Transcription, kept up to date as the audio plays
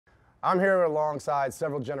I'm here alongside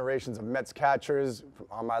several generations of Mets catchers.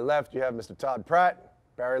 On my left, you have Mr. Todd Pratt,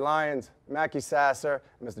 Barry Lyons, Mackey Sasser,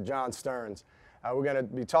 and Mr. John Stearns. We're going to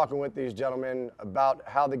be talking with these gentlemen about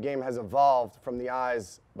how the game has evolved from the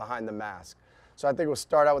eyes behind the mask. So I think we'll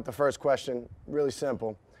start out with the first question, really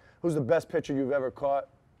simple. Who's the best pitcher you've ever caught,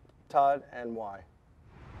 Todd, and why?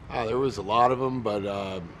 There was a lot of them, but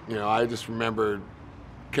I just remember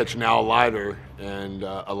catching Al Leiter, and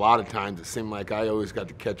a lot of times it seemed like I always got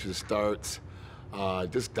to catch his starts,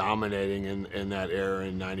 just dominating in that era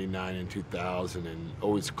in '99 and 2000, and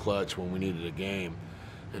always clutch when we needed a game.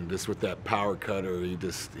 And just with that power cutter,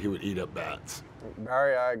 he would eat up bats.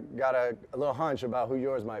 Barry, I got a little hunch about who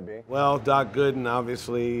yours might be. Well, Doc Gooden,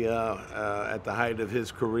 obviously, at the height of his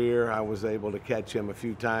career, I was able to catch him a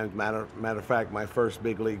few times. Matter of fact, my first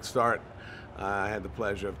big league start, I had the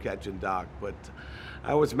pleasure of catching Doc. But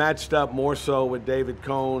I was matched up more so with David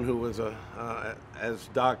Cone, who was, as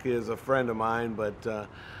Doc is, a friend of mine. But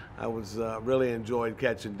I was really enjoyed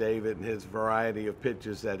catching David and his variety of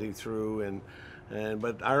pitches that he threw.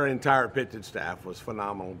 But our entire pitching staff was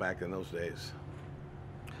phenomenal back in those days.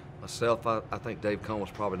 Myself, I think Dave Cone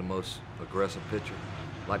was probably the most aggressive pitcher.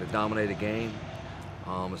 Like to dominate a game.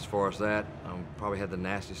 As far as that, probably had the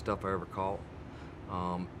nastiest stuff I ever caught.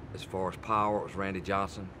 As far as power, it was Randy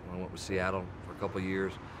Johnson. When I went with Seattle for a couple of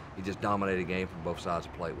years, he just dominated a game from both sides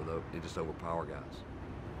of the plate. He just overpowered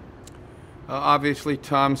guys. Obviously,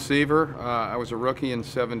 Tom Seaver. I was a rookie in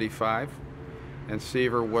 '75, and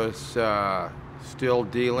Seaver was still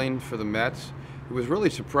dealing for the Mets. It was really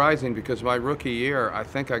surprising because my rookie year, I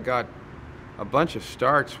think I got a bunch of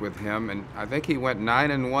starts with him, and I think he went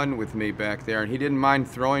 9-1 with me back there, and he didn't mind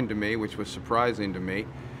throwing to me, which was surprising to me.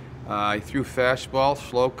 He threw fastball,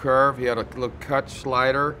 slow curve, he had a little cut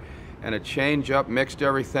slider and a changeup, mixed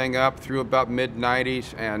everything up, threw about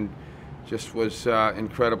mid-90s, and just was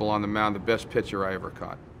incredible on the mound, the best pitcher I ever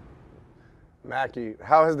caught. Mackey,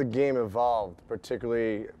 how has the game evolved,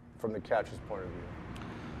 particularly from the catcher's point of view?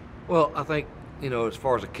 Well, I think, as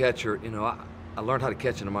far as a catcher, I learned how to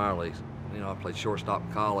catch in the minor leagues. I played shortstop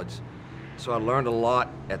in college, so I learned a lot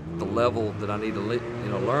at the level that I need to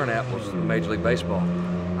learn at was Major League Baseball.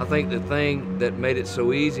 I think the thing that made it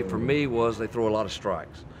so easy for me was they throw a lot of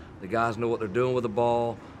strikes. The guys know what they're doing with the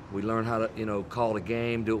ball. We learn how to, call the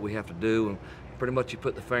game, do what we have to do, and pretty much you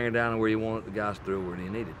put the finger down where you want it, the guys threw where you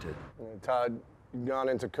needed to. Todd, you've gone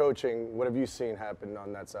into coaching. What have you seen happen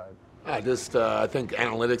on that side? I think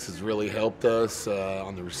analytics has really helped us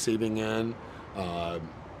on the receiving end.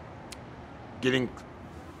 Getting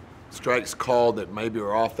strikes called that maybe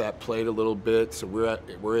are off that plate a little bit, so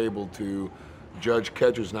we're able to judge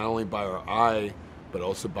catchers not only by our eye, but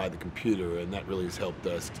also by the computer, and that really has helped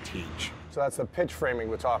us to teach. So that's the pitch framing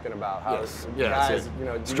we're talking about. How yes. guys,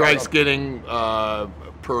 strikes getting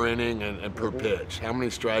per inning and per pitch. How many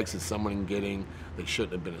strikes is someone getting that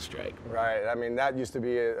shouldn't have been a strike? Right. I mean, that used to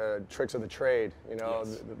be tricks of the trade.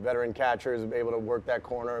 Yes. The veteran catchers able to work that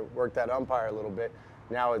corner, work that umpire a little bit.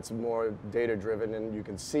 Now it's more data-driven, and you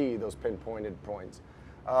can see those pinpointed points.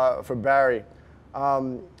 For Barry,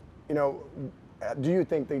 do you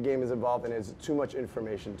think the game is evolved, and is too much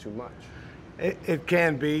information too much? It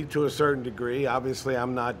can be to a certain degree. Obviously,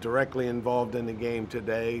 I'm not directly involved in the game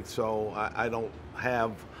today, so I don't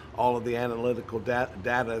have all of the analytical data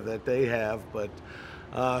that they have, but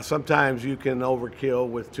sometimes you can overkill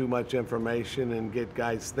with too much information and get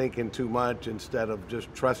guys thinking too much instead of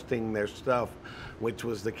just trusting their stuff, which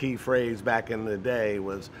was the key phrase back in the day,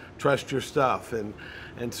 was trust your stuff. And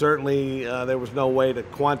certainly there was no way to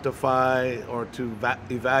quantify or to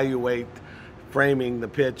evaluate framing the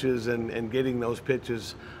pitches and getting those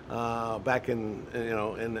pitches back in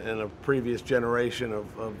a previous generation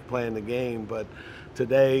of playing the game. But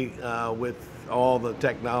today, with all the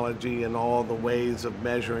technology and all the ways of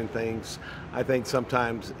measuring things, I think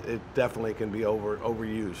sometimes it definitely can be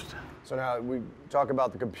overused. So now we talk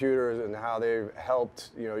about the computers and how they've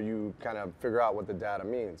helped you kind of figure out what the data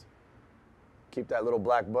means. Keep that little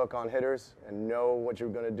black book on hitters and know what you're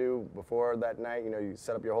going to do before that night. You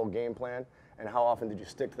set up your whole game plan. And how often did you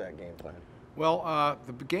stick to that game plan? Well,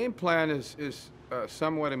 the game plan is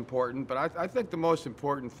somewhat important, but I think the most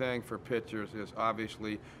important thing for pitchers is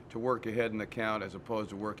obviously to work ahead in the count as opposed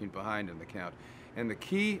to working behind in the count. And the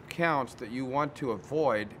key counts that you want to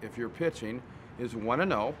avoid if you're pitching is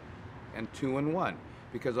 1-0 and 2-1,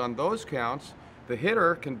 because on those counts, the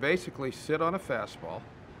hitter can basically sit on a fastball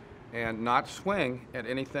and not swing at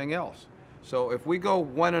anything else. So if we go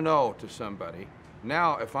 1-0 to somebody,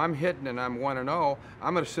 now if I'm hitting and I'm 1-0,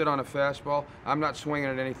 I'm going to sit on a fastball. I'm not swinging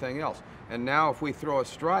at anything else. And now if we throw a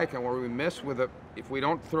strike and where we miss with it, if we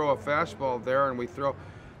don't throw a fastball there and we throw,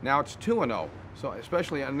 Now it's 2-0. So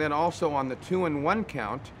especially, and then also on the 2-1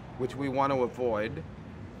 count, which we want to avoid,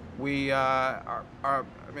 we I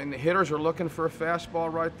mean, the hitters are looking for a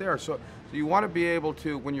fastball right there. So you want to be able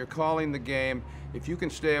to, when you're calling the game, if you can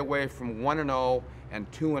stay away from 1-0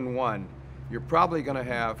 and 2-1, you're probably going to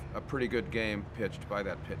have a pretty good game pitched by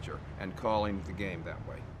that pitcher and calling the game that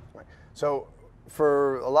way. Right. So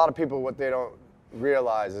for a lot of people, what they don't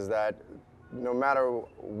realize is that no matter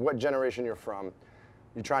what generation you're from,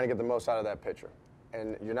 you're trying to get the most out of that pitcher.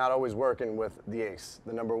 And you're not always working with the ace,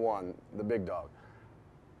 the number one, the big dog.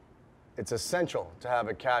 It's essential to have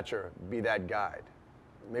a catcher be that guide.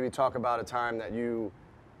 Maybe talk about a time that you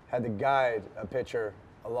had to guide a pitcher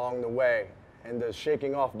along the way, and does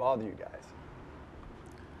shaking off bother you guys?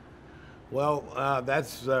 Well,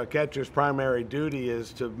 that's catcher's primary duty,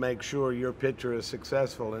 is to make sure your pitcher is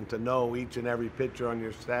successful and to know each and every pitcher on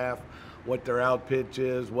your staff, what their out pitch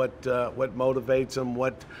is, what motivates them,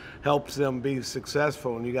 what helps them be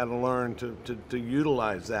successful, and you got to learn to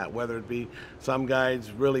utilize that, whether it be some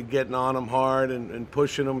guys really getting on them hard and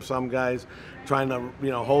pushing them, some guys trying to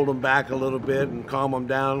hold them back a little bit and calm them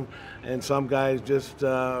down, and some guys just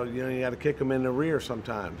you got to kick them in the rear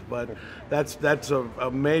sometimes. But that's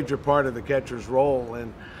a major part of the catcher's role.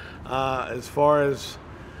 And as far as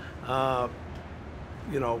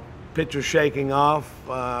pitcher shaking off,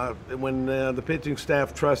 when the pitching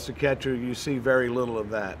staff trusts the catcher, you see very little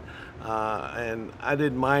of that. And I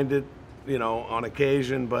didn't mind it, on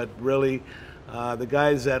occasion, but really the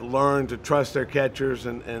guys that learn to trust their catchers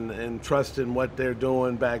and trust in what they're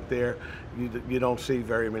doing back there, you don't see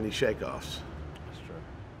very many shakeoffs. That's true.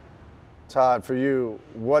 Todd, for you,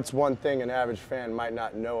 what's one thing an average fan might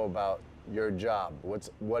not know about your job?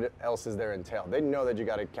 What else is there entailed? They know that you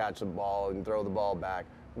got to catch the ball and throw the ball back.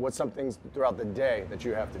 What's some things throughout the day that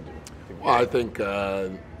you have to do? Well, I think,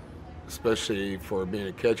 especially for being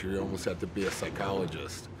a catcher, you almost have to be a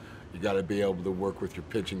psychologist. You got to be able to work with your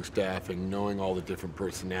pitching staff and knowing all the different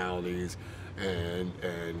personalities and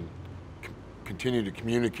continue to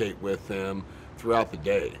communicate with them throughout the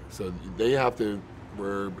day. So they have to,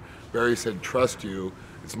 where Barry said, trust you.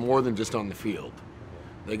 It's more than just on the field.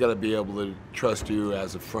 They got to be able to trust you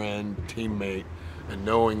as a friend, teammate, and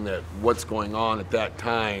knowing that what's going on at that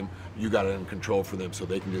time, you got it in control for them so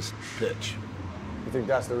they can just pitch. You think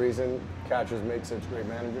that's the reason catchers make such great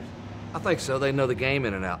managers? I think so. They know the game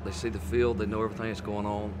in and out. They see the field. They know everything that's going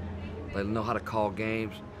on. They know how to call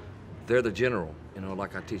games. They're the general,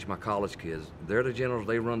 like I teach my college kids. They're the generals.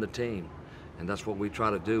 They run the team. And that's what we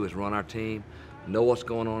try to do, is run our team, know what's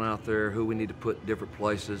going on out there, who we need to put in different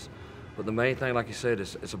places. But the main thing, like you said,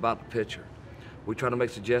 is it's about the pitcher. We try to make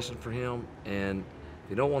suggestions for him, and if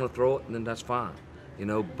you don't want to throw it, then that's fine.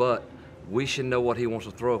 But we should know what he wants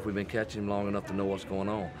to throw if we've been catching him long enough to know what's going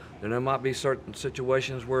on. Then there might be certain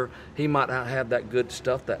situations where he might not have that good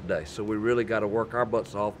stuff that day. So we really got to work our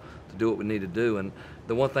butts off to do what we need to do. And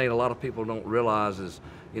the one thing a lot of people don't realize is,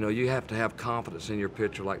 you have to have confidence in your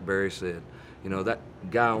pitcher, like Barry said. That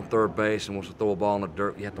guy on third base and wants to throw a ball in the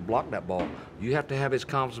dirt, you have to block that ball. You have to have his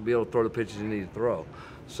confidence to be able to throw the pitches you need to throw.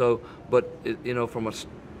 So, but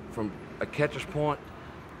from a catcher's point,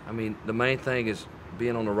 I mean, the main thing is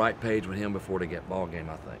being on the right page with him before they get ball game,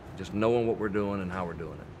 I think. Just knowing what we're doing and how we're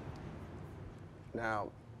doing it. Now,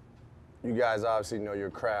 you guys obviously know your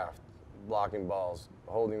craft, blocking balls,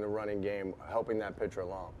 holding the running game, helping that pitcher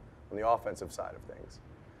along on the offensive side of things.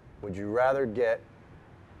 Would you rather get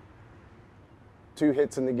 2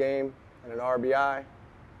 hits in the game and an RBI,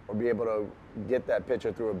 or be able to get that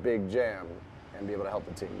pitcher through a big jam and be able to help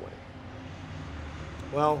the team win?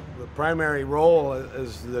 Well, the primary role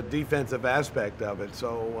is the defensive aspect of it.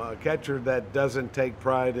 So a catcher that doesn't take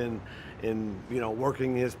pride in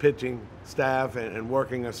working his pitching staff and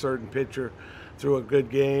working a certain pitcher through a good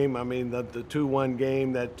game. I mean, the 2-1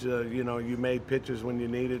 game that you made pitches when you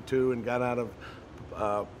needed to and got out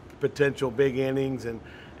of potential big innings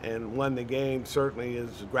and won the game certainly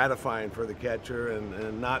is gratifying for the catcher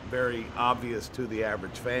and not very obvious to the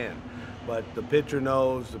average fan. But the pitcher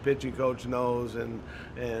knows, the pitching coach knows, and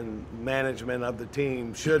management of the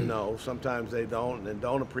team should know. Sometimes they don't and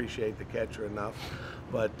don't appreciate the catcher enough.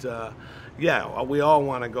 But yeah, we all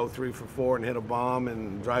want to go 3 for 4 and hit a bomb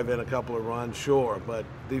and drive in a couple of runs, sure. But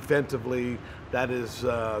defensively, that is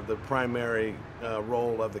the primary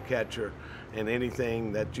role of the catcher, and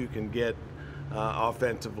anything that you can get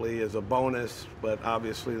offensively is a bonus, but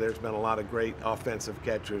obviously there's been a lot of great offensive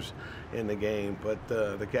catchers in the game, but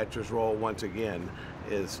the catcher's role, once again,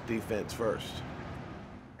 is defense first.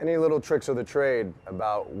 Any little tricks of the trade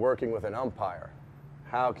about working with an umpire?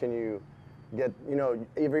 How can you get, you know,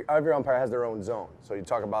 every umpire has their own zone. So you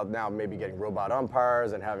talk about now maybe getting robot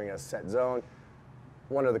umpires and having a set zone.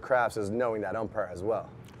 One of the crafts is knowing that umpire as well.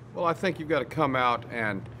 Well, I think you've got to come out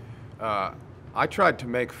and I tried to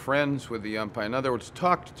make friends with the umpire. In other words,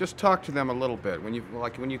 just talk to them a little bit. When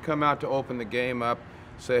you come out to open the game up,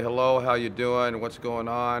 say hello, how you doing, what's going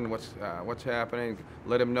on, what's happening.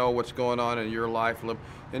 Let them know what's going on in your life,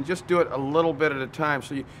 and just do it a little bit at a time.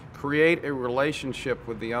 So you create a relationship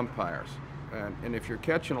with the umpires. And if you're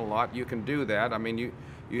catching a lot, you can do that. I mean,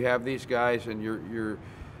 you have these guys, and you're.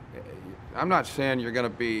 I'm not saying you're going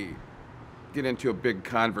to get into a big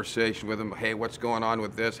conversation with them. Hey, what's going on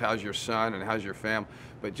with this? How's your son and how's your family?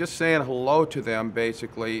 But just saying hello to them,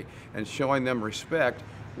 basically, and showing them respect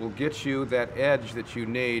will get you that edge that you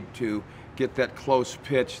need to get that close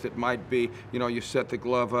pitch that might be, you know, you set the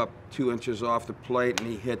glove up 2 inches off the plate and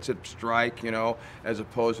he hits it strike, you know, as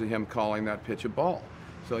opposed to him calling that pitch a ball.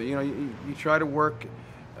 So, you know, you try to work,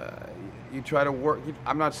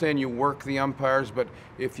 I'm not saying you work the umpires, but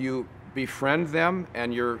if you befriend them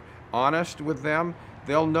and you're honest with them,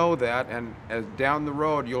 they'll know that, and as down the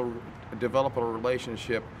road you'll develop a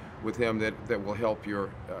relationship with him that will help your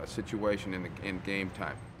situation in game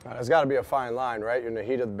time. There's got to be a fine line, right? You're in the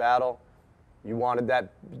heat of the battle. You wanted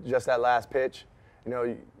just that last pitch.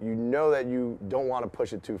 You know that you don't want to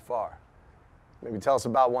push it too far. Maybe tell us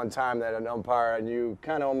about one time that an umpire and you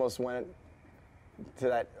kind of almost went to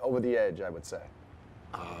that over the edge, I would say.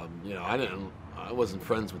 You know, I wasn't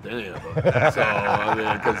friends with any of them. So, I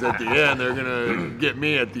mean, because at the end, they're going to get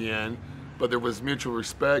me at the end. But there was mutual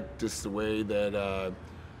respect, just the way that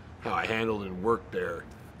how I handled and worked there.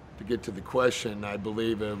 To get to the question, I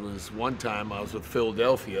believe it was one time I was with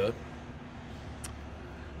Philadelphia,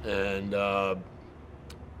 and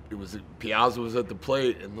Piazza was at the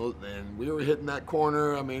plate, and we were hitting that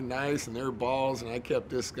corner, I mean, nice, and there were balls, and I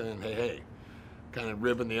kept just going, hey, kind of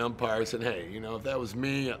ribbing the umpire, said, hey, you know, if that was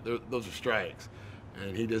me, those are strikes.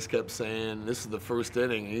 And he just kept saying, this is the first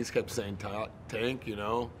inning, and he just kept saying, Tank, you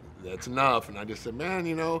know, that's enough. And I just said, man,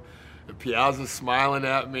 you know, if Piazza's smiling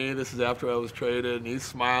at me, this is after I was traded, and he's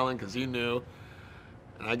smiling because he knew.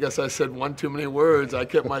 And I guess I said one too many words. I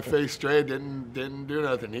kept my face straight, didn't do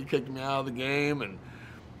nothing. He kicked me out of the game, and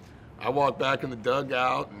I walked back in the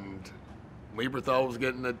dugout, and Weber thought was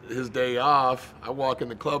getting his day off. I walk in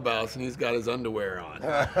the clubhouse, and he's got his underwear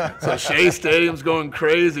on. So Shea Stadium's going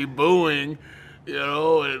crazy, booing, you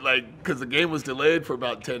know, because the game was delayed for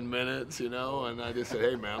about 10 minutes, you know, and I just said,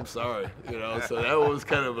 hey, man, I'm sorry, you know. So that was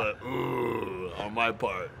kind of a ooh on my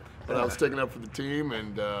part. But I was sticking up for the team,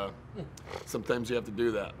 and sometimes you have to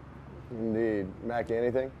do that. Indeed. Mackie,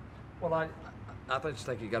 anything? Well, I just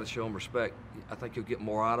think you got to show them respect. I think you'll get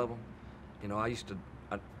more out of them. You know,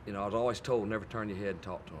 I was always told never turn your head and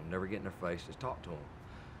talk to them, never get in their face, just talk to them.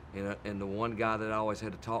 You know, and the one guy that I always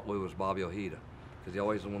had to talk with was Bobby Ojeda, because he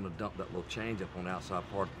always wanted to dump that little change up on the outside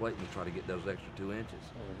part of the plate and try to get those extra 2 inches.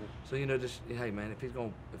 Mm-hmm. So, you know, just, hey man, if he's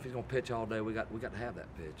gonna pitch all day, we got to have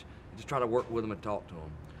that pitch. And just try to work with him and talk to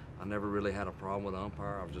him. I never really had a problem with the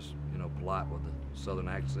umpire. I was just, you know, polite with the southern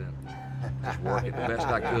accent, just work it the best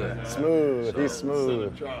I could. Smooth, he's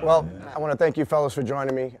smooth. Well, I want to thank you fellas for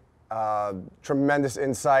joining me. Tremendous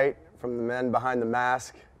insight from the men behind the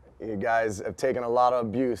mask. You guys have taken a lot of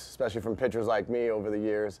abuse, especially from pitchers like me over the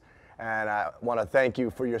years. And I want to thank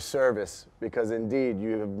you for your service, because indeed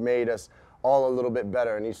you have made us all a little bit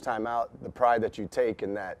better. And each time out, the pride that you take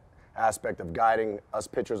in that aspect of guiding us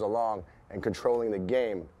pitchers along and controlling the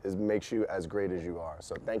game makes you as great as you are.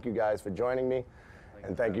 So thank you guys for joining me,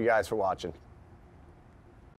 and thank you guys for watching.